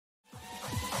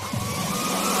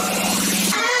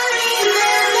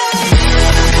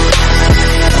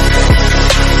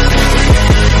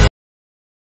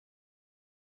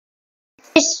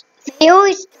this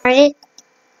video started,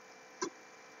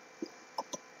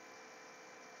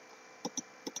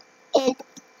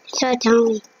 so tell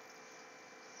me.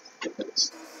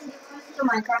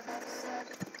 Minecraft episode.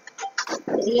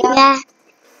 Yeah.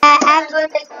 I'm going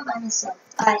to take one by myself.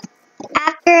 Bye.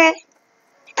 After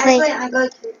Actually, I'm going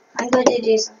to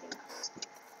do something else.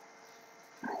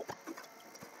 Alright.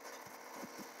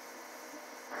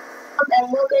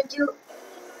 Then we're going to do.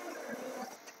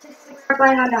 We're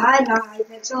playing on the hide, not high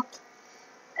pixel.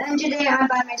 And today I'm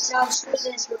by myself.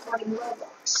 Strossen is recording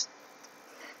Roblox.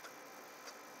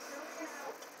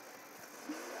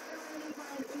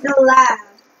 The lab.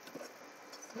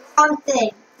 Wrong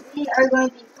thing. We are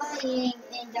going to be playing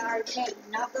in the arcade,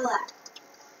 not the lab.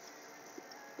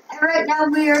 And right now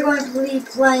we are going to be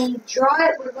playing Draw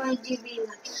It. We're going to be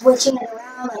like switching it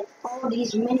around, like all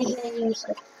these mini games.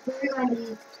 Like we're going to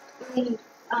be doing,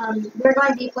 we're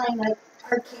going to be playing like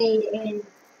arcade in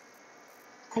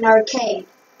an arcade.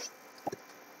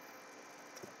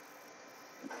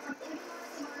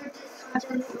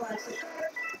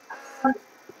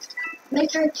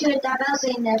 Make sure to hit that bell so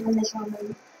you never miss one of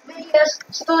my videos.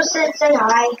 Strossen, say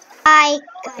hi. I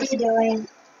What are you doing?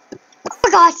 oh my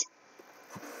gosh,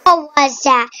 what was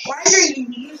that? Why are you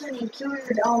using a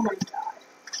keyword? Oh my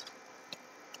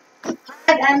god.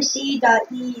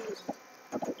 HiveMC.eu.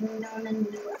 Known in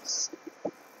the US.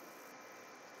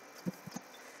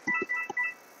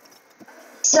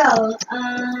 So,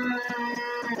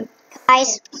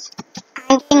 Guys,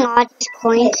 I'm getting all these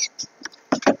coins.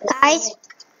 Guys,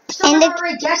 someone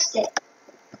already guessed it.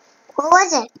 what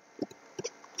was it?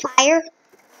 Fire?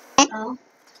 Oh.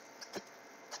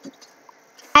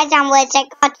 Guys, I'm with it.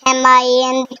 Got 10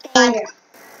 million in the game. Fire.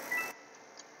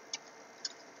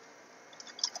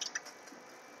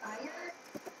 Fire?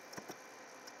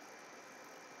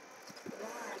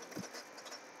 Why?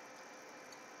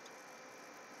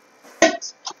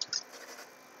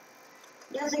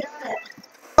 Yes, I got it.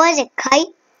 What was it? Kite?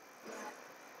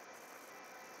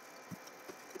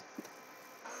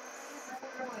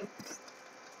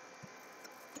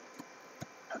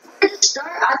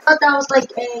 Start? I thought that was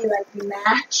like a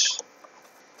match.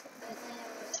 But then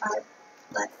it was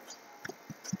like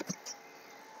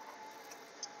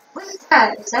what's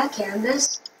that? Is that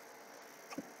canvas?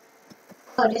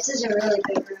 Oh, this is a really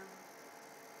big room.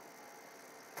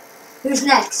 Who's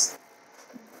next?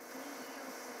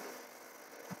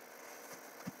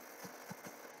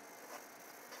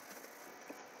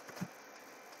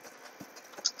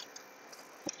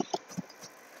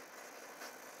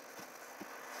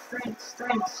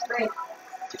 Strength.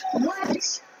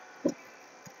 What?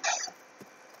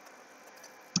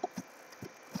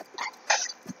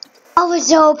 I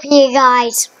was OP,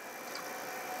 guys.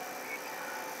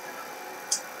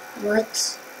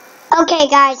 What? Okay,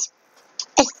 guys.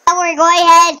 So we're going to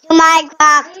head to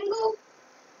Minecraft. Triangle?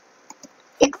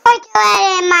 You're going to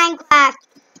head in Minecraft.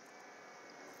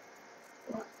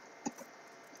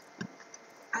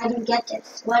 I don't get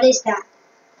this. What is that?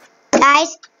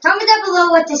 Guys, Comment down below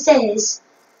what this is.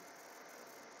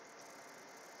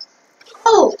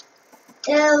 Oh!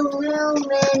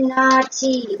 Illuminati.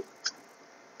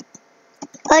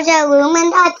 was it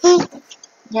Illuminati?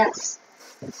 Yes.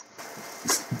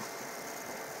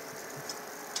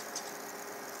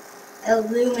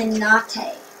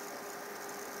 Illuminati.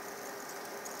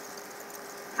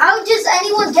 How does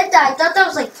anyone get that? I thought that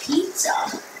was like pizza.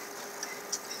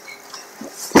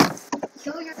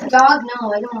 Kill your dog?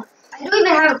 No, I don't even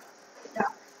have a dog.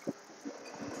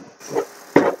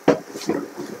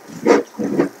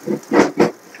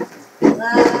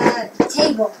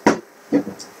 Table.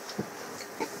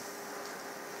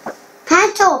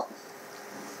 Pencil.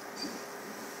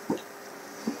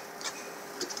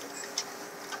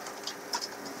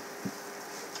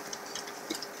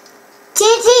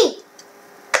 TNT.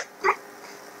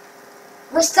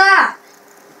 What's that?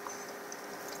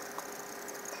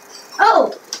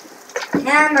 Oh!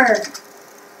 Hammer.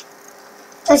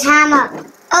 It's hammer.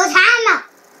 Oh, it's hammer.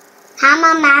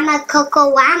 Hammer, mama,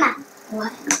 coco, wama.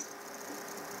 What?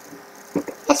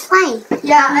 It's fine.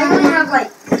 Yeah, I only have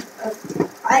like...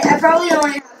 I probably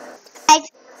only have... Guys,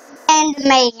 and the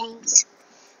meetings.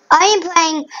 I am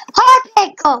playing Hard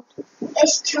Pickle.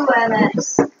 It's 2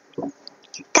 MS.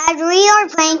 Guys, we are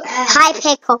playing High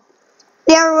Pickle.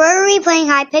 We are really playing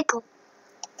High Pickle.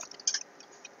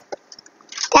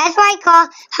 That's why I call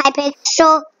High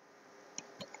Pixel.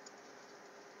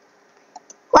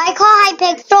 What I call High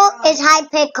Pixel is High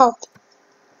Pickle.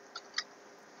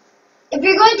 If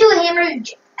you're going to do a hammer,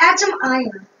 add some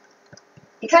iron.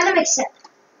 It kind of makes sense.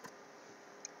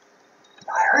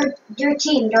 Your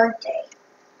team, aren't they?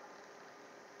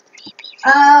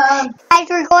 Guys,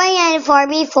 we're going in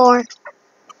 4v4.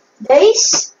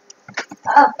 Base?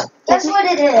 That's what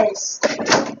it is.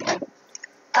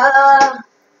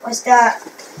 What's that?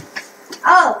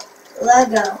 Oh,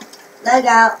 Lego. Leg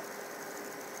out.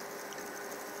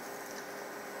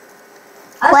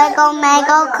 Wego,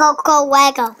 Mego, Coco,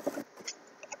 Wego.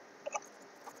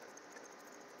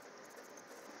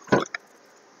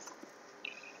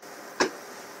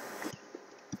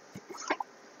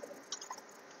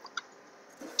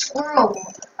 Squirrel.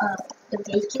 The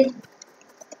bacon.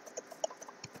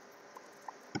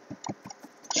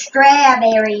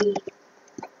 Strawberry.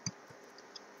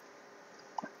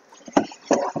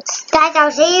 Guys,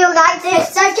 I'll see you guys in a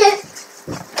second.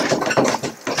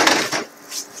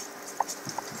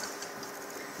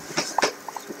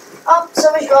 Oh,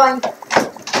 someone's going.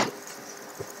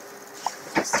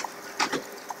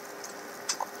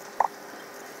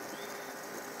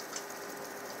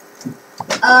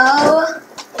 Oh,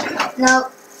 no.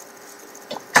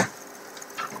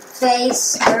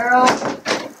 Face, girl.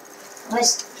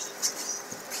 What's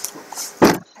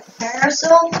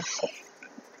parasol?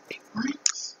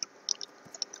 What?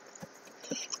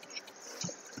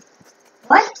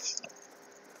 What?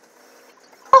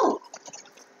 Oh,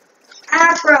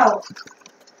 afro.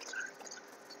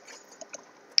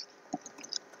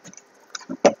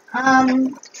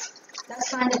 That's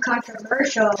kind of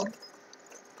controversial.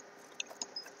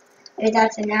 If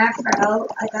that's an afro,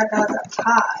 I thought that was a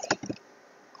tie.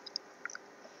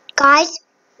 Guys,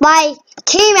 my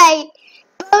teammate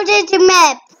voted to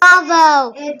me.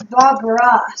 Bravo. It's Bob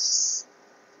Ross.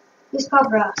 Who's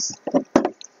Bob Ross?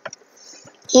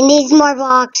 He needs more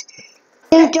blocks.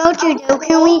 Dude, don't you know,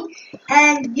 can we?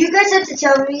 And you guys have to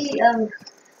tell me, in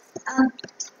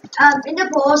the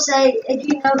poll, say if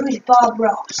you know who's Bob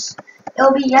Ross.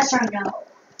 It'll be yes or no.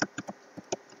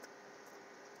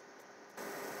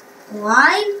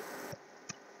 Line?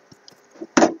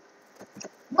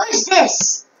 What is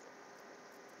this?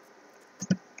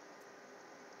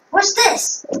 What's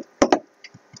this?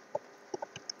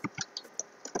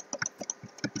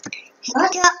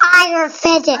 What? The iron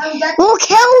fidget. We'll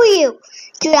kill you.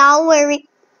 Dude, I'll worry.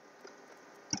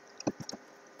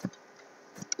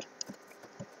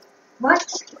 What?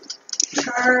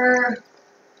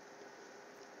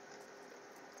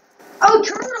 Oh,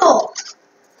 turtle!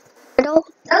 Turtle?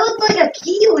 That looked like a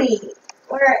kiwi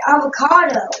or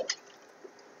avocado.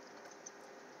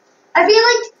 I feel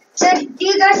like, so do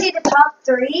you guys see the top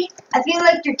three? I feel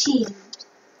like they're teamed.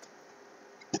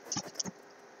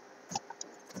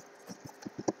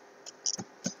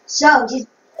 So, did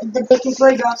the baking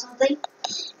soda draw something?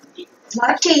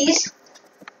 Not cheese.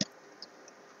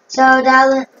 So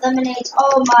that eliminates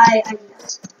all my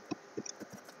ideas.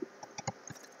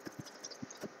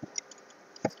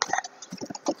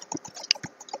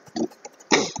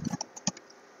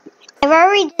 I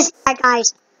already just died,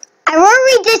 guys. I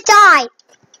already just died.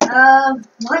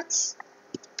 What?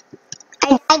 I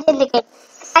died in the game.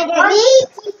 I need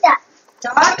pizza.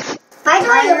 Dot?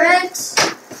 Pirates.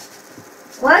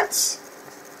 What?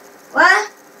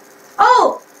 What?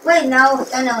 Oh! Wait, no,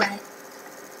 I know it.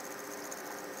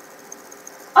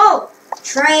 Oh!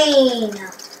 Train.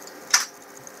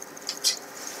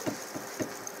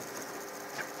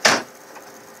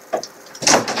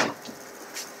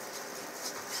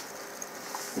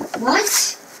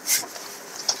 What?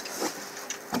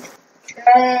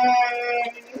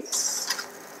 Trace.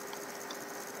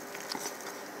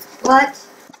 What?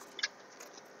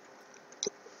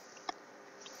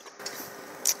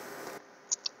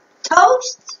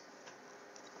 Toast?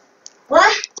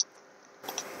 What?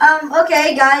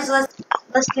 Okay, guys, let's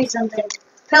do something.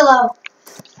 Pillow.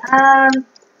 How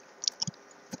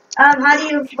do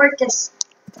you work this?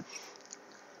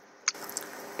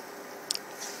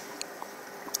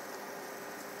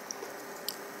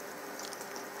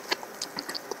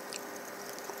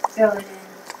 Fill it in.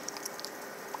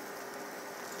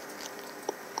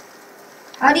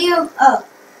 How do you, oh.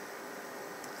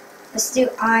 Let's do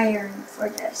iron for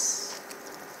this.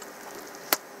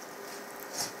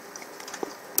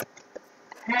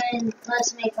 And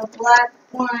let's make a black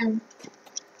one.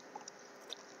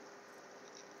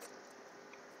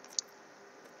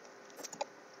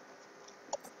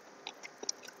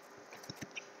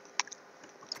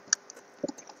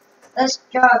 Let's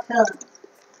draw a pillow.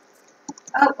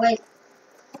 Oh, wait.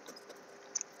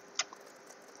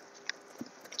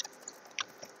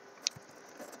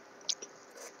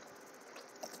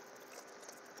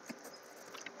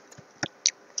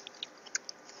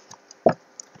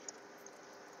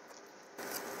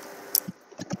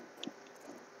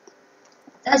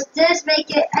 Does this make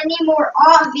it any more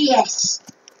obvious?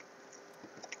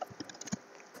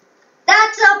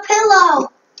 below.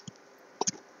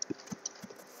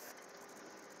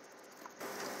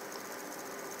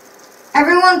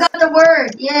 Everyone got the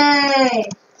word. Yay.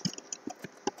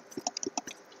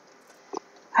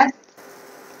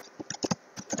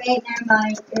 Wait, never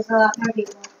mind. There's a lot more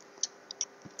people.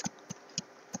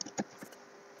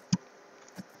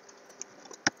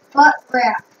 Butt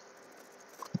crap.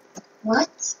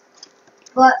 What?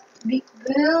 But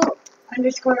blue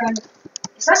underscore under.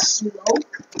 Is that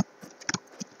smoke?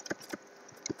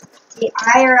 The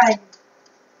iron.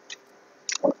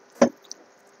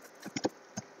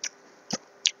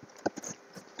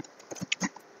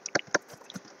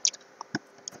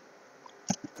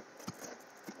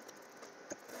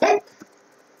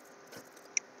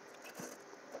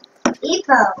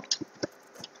 Epo.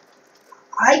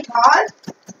 iPod?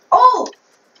 Oh!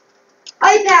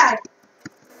 iPad!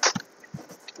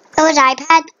 That was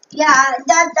iPad? Yeah,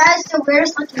 that is the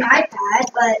weirdest looking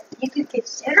iPad, but you could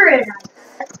consider it an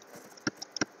iPad.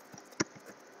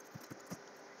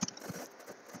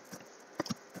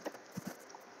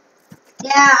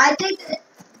 Yeah, I think that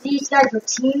these guys were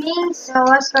teaming, so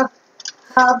let's go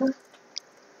hub.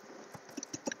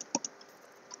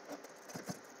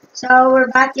 So we're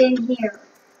back in here.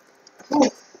 Ooh.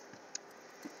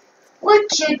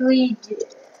 What should we do?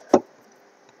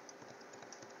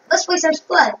 Let's waste our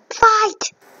blood.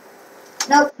 Fight!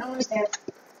 Nope, no one's there.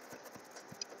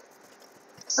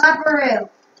 Slapperoo.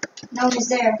 No one's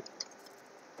there.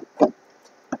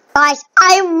 Guys,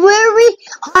 I'm really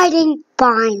hiding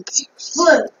behind this.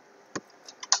 Blue.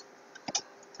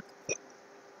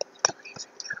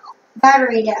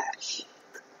 Battery dash.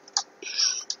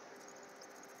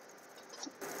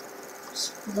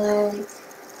 Split.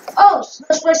 Oh,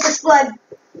 let's waste this blood.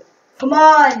 Come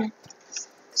on.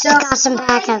 So I got some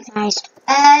backup, guys.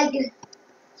 egg,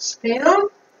 spoon,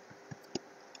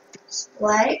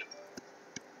 split.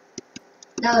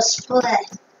 No,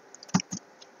 split.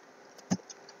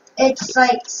 It's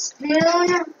like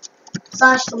spoon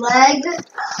slash leg.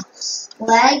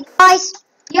 Guys,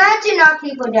 You have to knock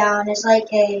people down. It's like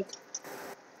it's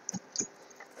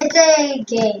a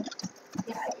game.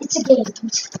 Yeah, it's a game.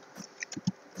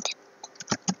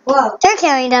 Whoa. they're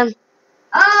killing them.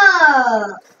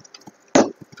 Oh!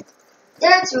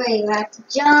 That's where you have to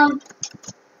jump.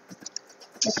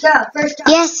 Let's go. First jump.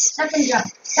 Yes. Second jump.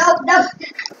 Nope.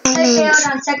 I failed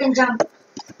on second jump.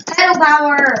 Pedal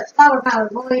power. Flower power,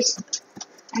 boys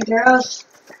and girls.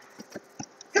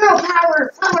 Girl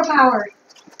power. Flower power.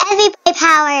 Everybody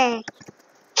power.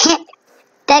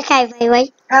 That guy play,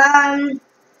 wait.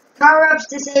 Power-ups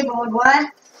disabled.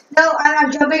 What? No,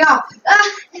 I'm jumping off.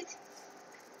 Ah! Hit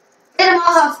them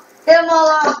all off. Hit them all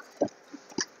off.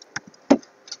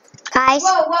 Guys,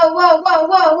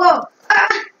 Whoa.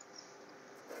 Ah!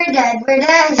 We're dead.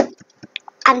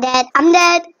 I'm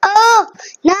dead. Oh,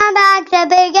 now I'm back to the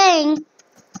beginning.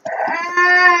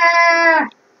 Ah!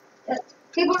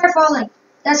 People are falling.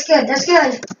 That's good.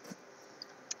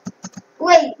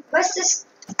 Wait, what's this?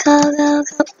 Go. Oh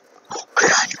my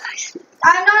god, guys.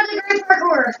 I'm not a great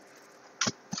parkour.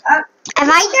 If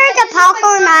I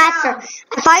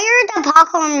hear the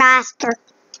popcorn master.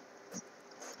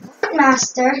 What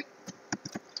master?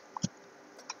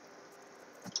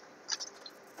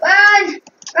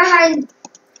 Run!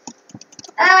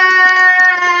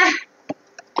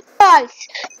 Guys,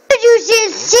 did you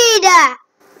just see that?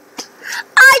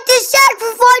 I just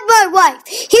sacrificed my wife.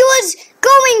 He was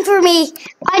going for me.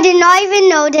 I did not even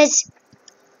notice.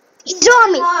 He saw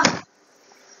me.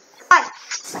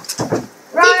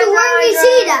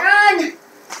 Run!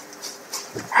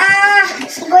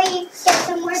 Wait, get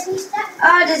some more stuff.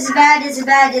 Oh, this is bad.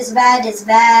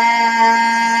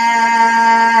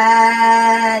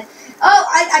 Oh,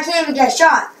 I can't even get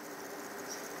shot.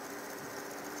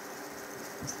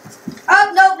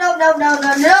 Oh, no.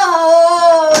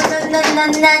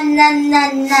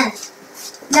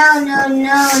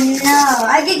 No.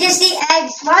 I can just see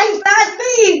eggs flying past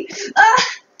me.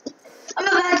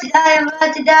 I'm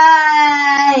about to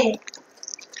die.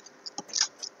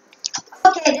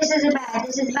 Okay, this is bad.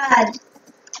 This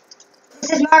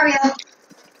is Mario.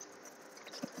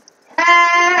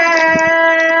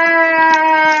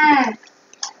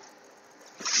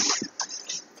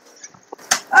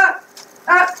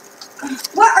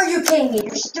 What are you kidding me?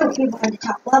 There's still people on the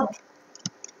top level.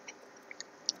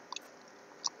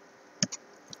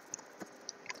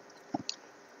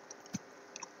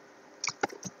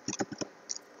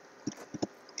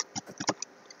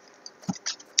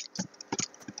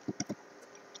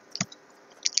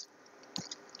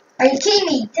 Are you kidding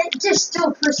me? There's still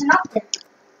a person up there.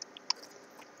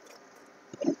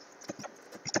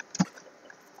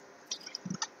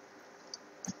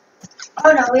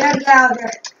 Oh no, we gotta get out of here.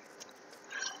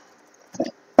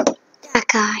 That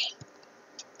guy.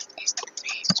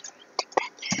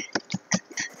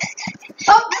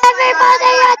 Oh,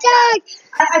 Everybody attack!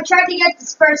 I tried to get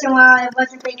this person while I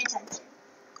wasn't paying attention.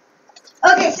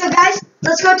 Okay, so guys,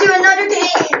 let's go to another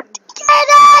game. Get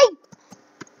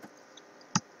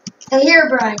So here,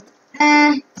 Brian.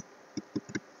 I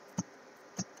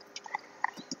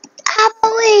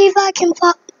believe I can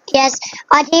fuck. Yes,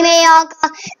 our teammate all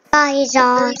guys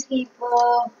on. 3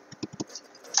 people.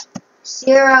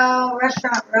 0.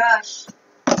 Restaurant rush.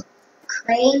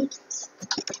 Crate.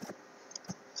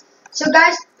 So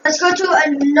guys, let's go to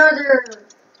another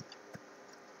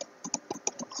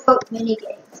quote mini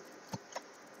game.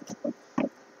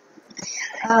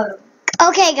 Oh.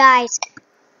 Okay, guys.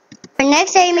 Our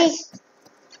next aim is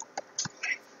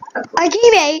our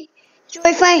teammate.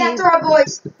 Joy fighting. That's our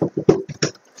boys.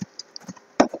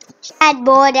 Chad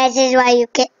boy, this is why you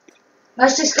get.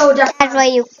 Let's just go down. That's why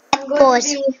you I'm going boys.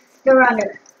 to be the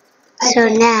runner. So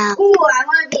now Ooh, I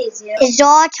want to be as you. it's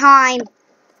our time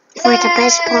for the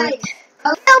best part. Okay.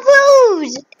 No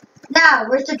blues. Now,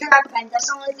 where's the draft pen? That's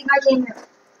the only thing I came here.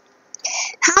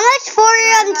 How much for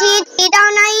TNT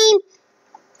down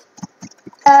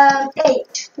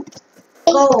 8.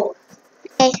 Gold.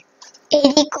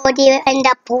 80 Cody and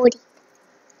the 40.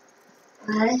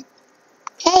 What?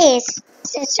 Hey,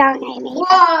 it's a song I made.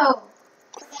 Whoa!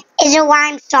 It's a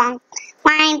rhyme song.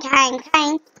 Rhyme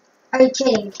time. Are you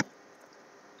kidding me?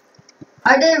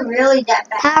 Are they really that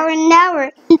bad? Power and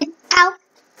hour. Out.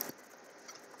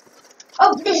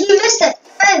 Oh, you missed it.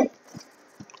 Hey.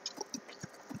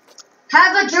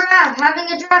 Have a giraffe.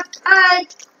 Having a giraffe. Hi.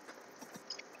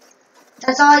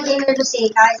 That's all I came here to see,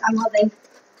 guys. I'm hoping.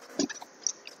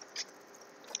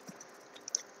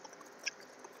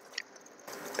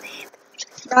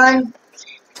 Run.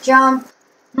 Jump.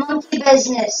 Monkey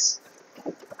business.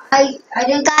 I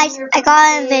didn't. Guys, I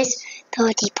got this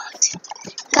 30 bucks.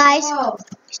 Guys, Whoa.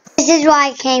 this is why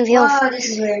I came here. Whoa, this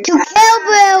is weird. To kill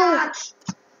Bill.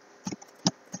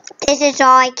 This is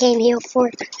all I came here for.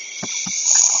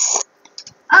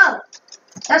 Oh,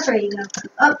 that's where you go.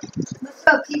 Up. Let's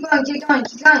go. Keep going.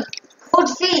 Cold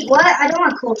feet. What? I don't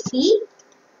want cold feet.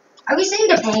 Are we saying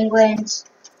the penguins?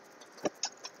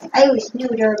 I always knew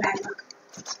they were bad luck.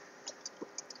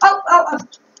 Oh.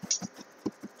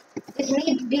 It's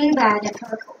me being bad at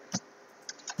parkour.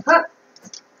 Up.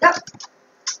 Yep.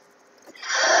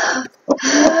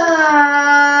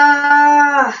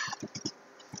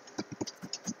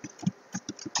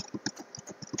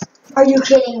 Are you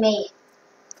kidding me?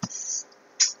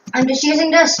 I'm just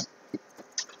using this.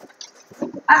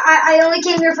 I only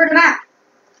came here for the map.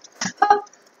 Oh.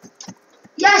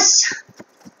 Yes.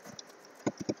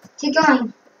 Keep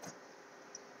going.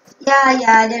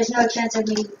 Yeah, there's no chance of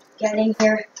me getting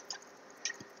here.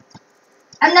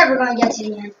 I'm never going to get to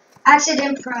the end.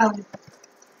 Accident prone.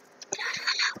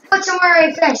 Put somewhere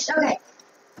I finished. Okay.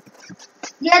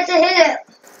 You have to hit it.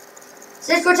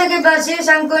 Since we're talking about zoos,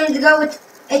 I'm going to go with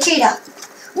a cheetah.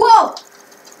 Whoa!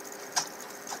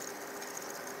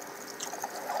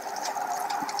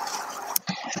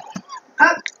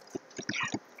 Up.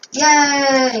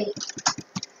 Yay!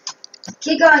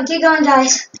 Keep going,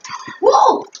 guys.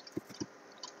 Whoa!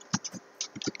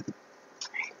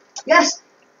 Yes.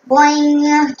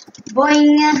 Boing,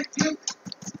 boing.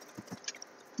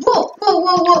 Whoa.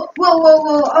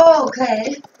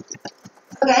 Okay.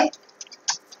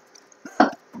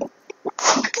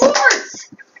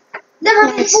 Fourth!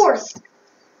 Never been fourth.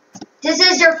 This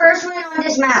is your first win on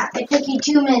this map. It took you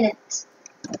 2 minutes.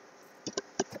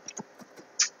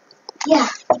 Yeah.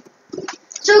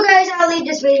 So guys, I'll leave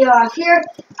this video off here.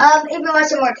 If you want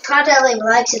some more content, leave a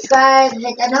like, subscribe,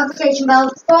 hit that notification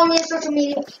bell, follow me on social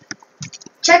media.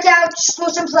 Check out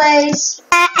Strossen Playz.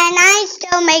 And I'm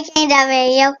still making the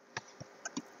video.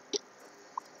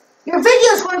 Your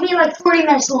video is going to be like 40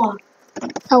 minutes long.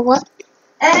 Oh, what?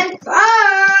 And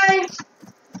bye!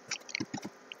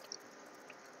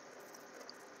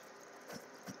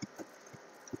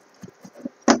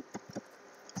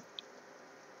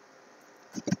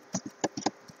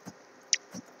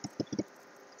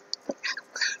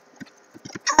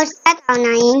 How's that all,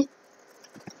 Naeem?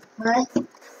 What?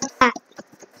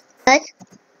 Good?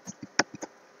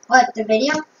 What, the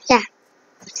video? Yeah.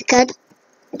 It's good?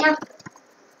 Yeah.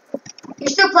 You're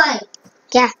still playing.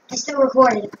 Yeah. It's still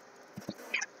recording.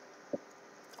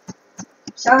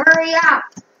 So hurry up.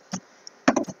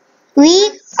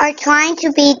 We are trying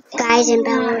to beat guys in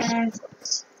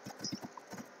Belarus.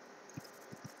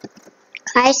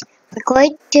 Guys, we're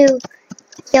going to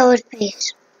yellow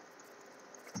space.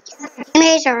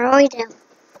 Teammates are already down.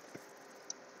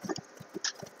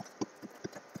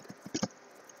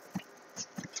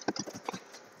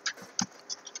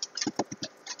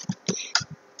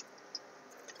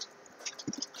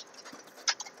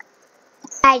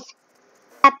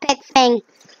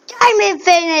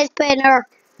 winner.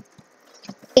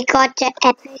 We got the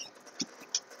epic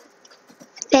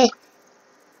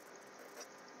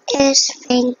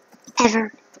thing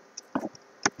ever.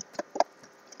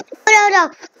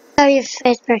 No. Sorry, your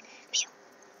first bird.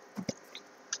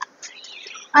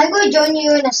 I'm going to join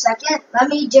you in a second. Let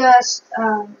me just,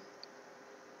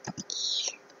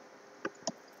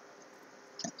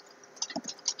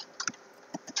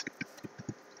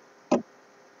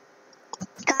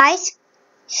 Guys,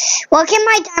 look at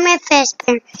my diamond fish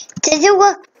pair. Does it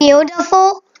look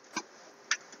beautiful?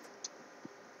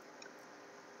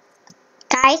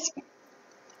 Guys?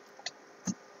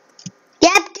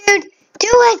 Yep, dude. Do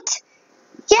it.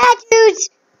 Yeah, dudes.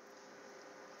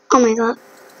 Oh my god.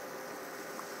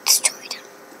 Destroyed him.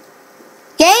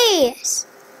 Yes.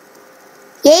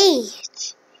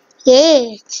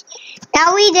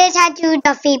 Now we just had to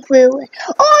defeat Blue. Oh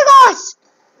my gosh!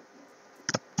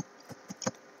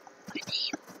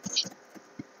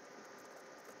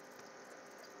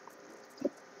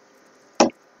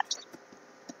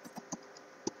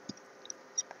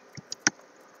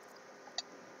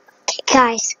 Okay,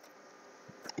 guys.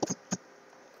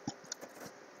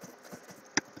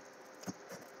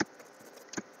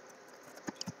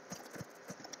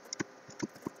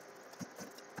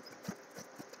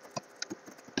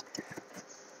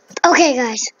 Okay,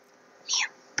 guys.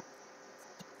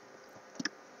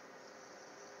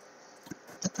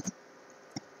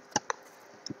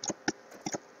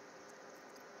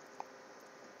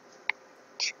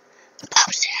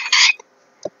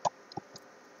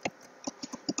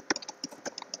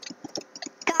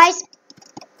 Guys.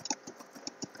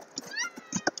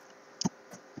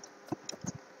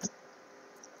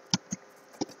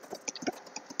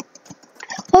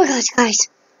 Oh gosh, guys.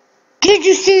 Did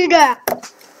you see that?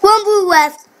 One blue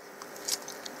left.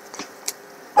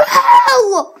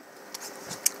 Wow!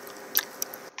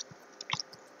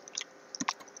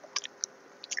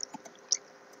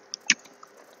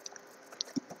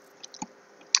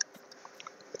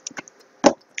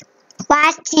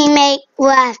 Last teammate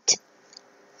left.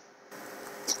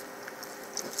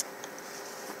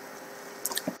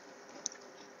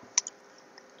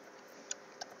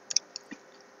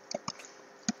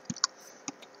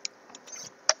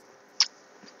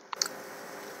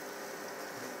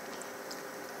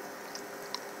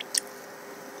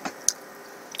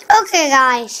 Okay,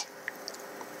 guys.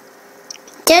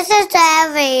 This is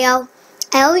the video.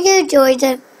 I hope you enjoyed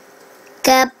it.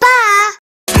 Goodbye.